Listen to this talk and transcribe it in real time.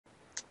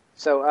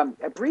So,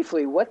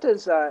 briefly, what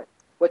does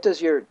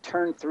your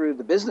turn through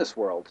the business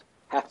world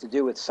have to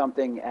do with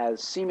something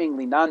as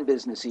seemingly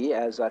non-businessy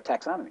as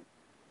taxonomy?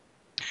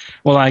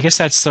 Well, I guess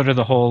that's sort of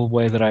the whole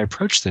way that I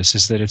approach this,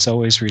 is that it's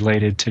always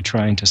related to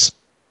trying to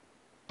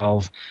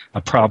solve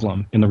a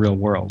problem in the real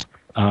world.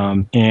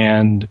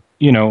 And,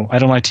 I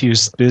don't like to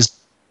use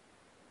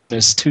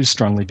business too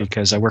strongly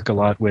because I work a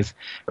lot with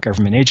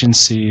government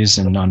agencies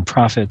and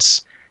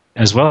nonprofits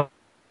as well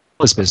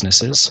as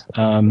businesses.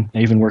 I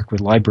even work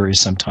with libraries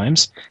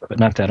sometimes, but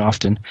not that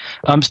often.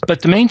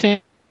 But the main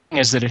thing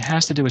is that it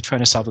has to do with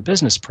trying to solve a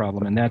business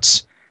problem, and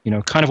that's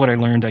kind of what I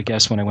learned, I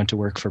guess, when I went to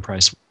work for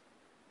Price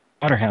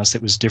Waterhouse.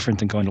 That was different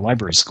than going to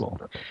library school.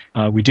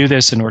 We do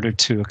this in order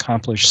to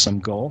accomplish some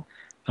goal,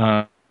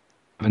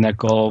 and that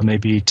goal may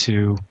be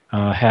to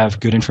have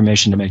good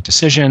information to make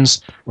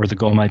decisions, or the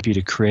goal might be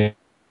to create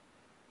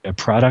a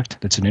product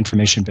that's an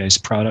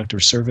information-based product or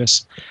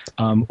service,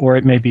 or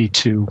it may be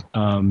to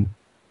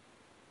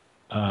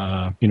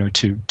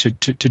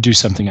to do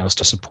something else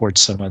to support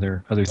some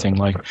other thing,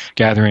 like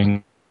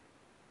gathering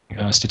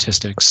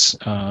statistics,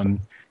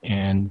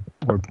 and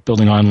or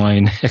building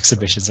online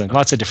exhibitions and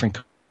lots of different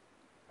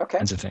Okay.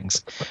 kinds of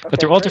things. But Okay.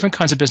 they're all Great. different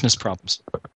kinds of business problems.